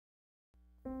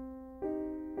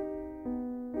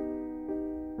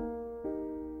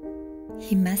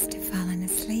He must have fallen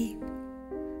asleep,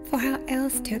 for how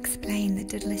else to explain the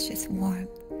delicious warmth,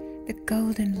 the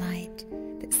golden light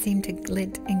that seemed to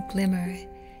glint and glimmer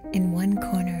in one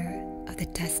corner of the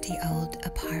dusty old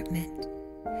apartment?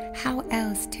 How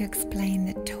else to explain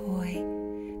the toy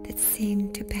that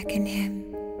seemed to beckon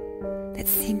him, that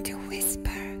seemed to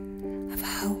whisper of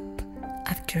hope,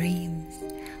 of dreams,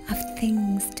 of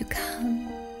things to come?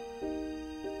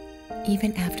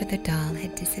 Even after the doll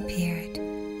had disappeared,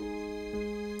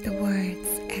 the words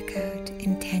echoed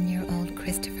in 10-year-old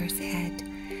Christopher's head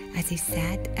as he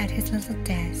sat at his little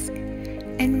desk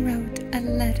and wrote a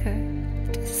letter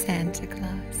to Santa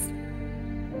Claus.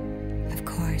 Of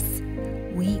course,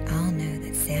 we all know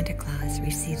that Santa Claus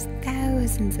receives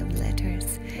thousands of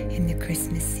letters in the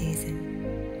Christmas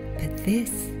season, but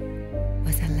this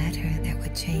was a letter that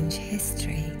would change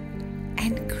history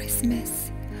and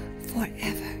Christmas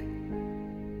forever.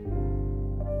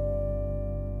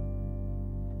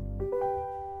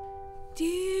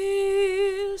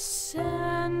 Dear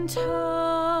Santa,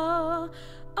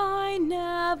 I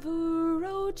never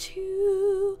wrote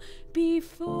you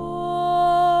before.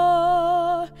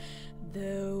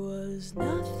 There was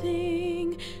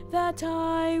nothing that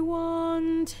I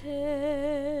wanted.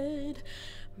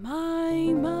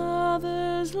 My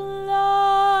mother's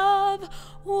love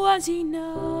was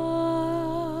enough.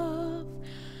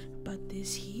 But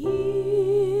this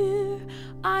year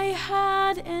I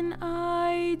had an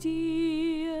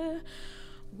idea.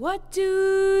 What do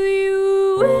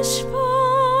you wish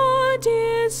for,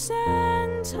 dear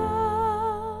Santa?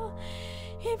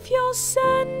 If you'll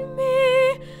send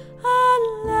me a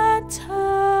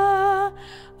letter,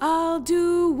 I'll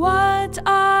do what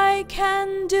I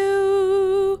can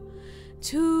do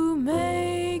to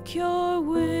make your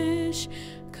wish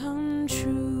come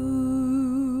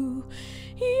true.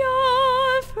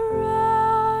 Your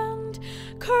friend,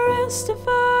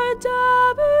 Christopher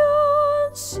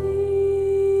W.C.,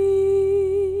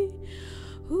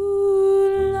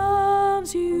 who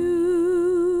loves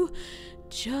you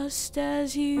just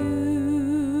as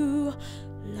you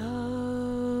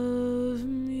love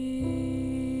me.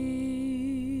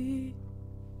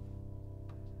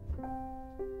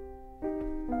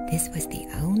 This was the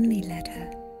only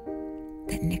letter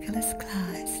that Nicholas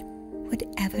Claus would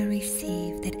ever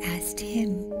receive that asked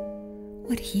him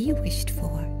what he wished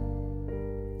for.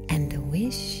 And the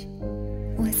wish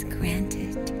was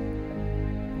granted.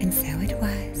 And so it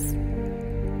was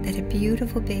that a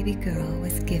beautiful baby girl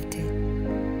was gifted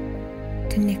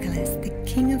to Nicholas, the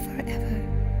King of Forever,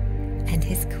 and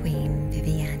his queen,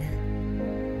 Viviana.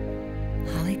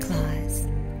 Holly Claus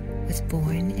was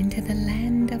born into the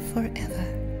land of forever.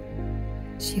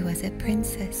 She was a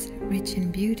princess rich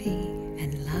in beauty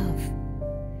and love,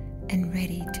 and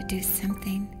ready to do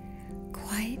something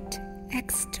quite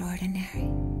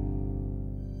extraordinary.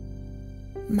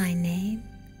 My name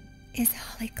is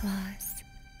Holly Claus,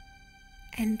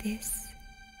 and this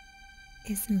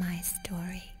is my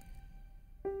story.